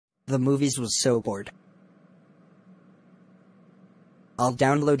The movies was so bored. I'll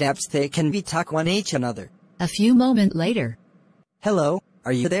download apps that can be talk one each another. A few moments later. Hello,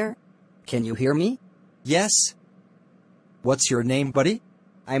 are you there? Can you hear me? Yes. What's your name, buddy?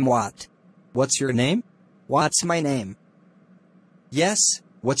 I'm Watt. What's your name? Watt's my name. Yes,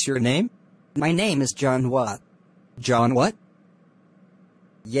 what's your name? My name is John Watt. John what?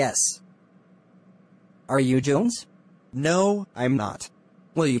 Yes. Are you Jones? No, I'm not.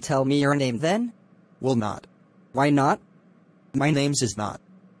 Will you tell me your name then? Will not. Why not? My name's is not.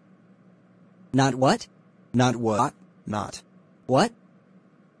 Not what? Not what? Not. What?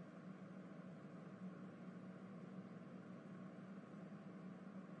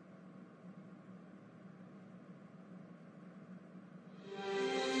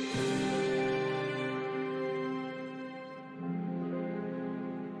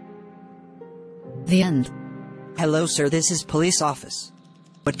 The end. Hello sir, this is police office.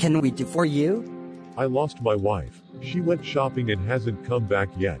 What can we do for you? I lost my wife. She went shopping and hasn't come back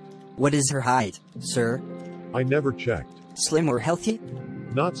yet. What is her height, sir? I never checked. Slim or healthy?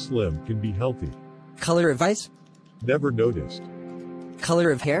 Not slim, can be healthy. Color of eyes? Never noticed. Color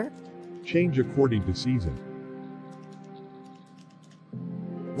of hair? Change according to season.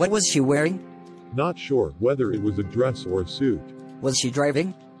 What was she wearing? Not sure whether it was a dress or a suit. Was she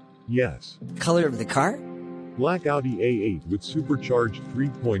driving? Yes. Color of the car? Black Audi A8 with supercharged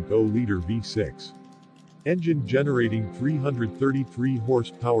 3.0-liter V6. Engine generating 333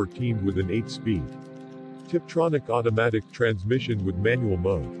 horsepower teamed with an 8-speed. Tiptronic automatic transmission with manual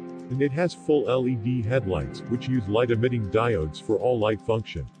mode. And it has full LED headlights which use light-emitting diodes for all light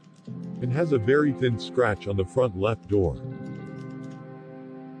function. And has a very thin scratch on the front left door.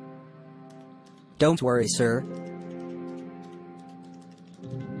 Don't worry, sir.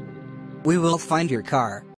 We will find your car.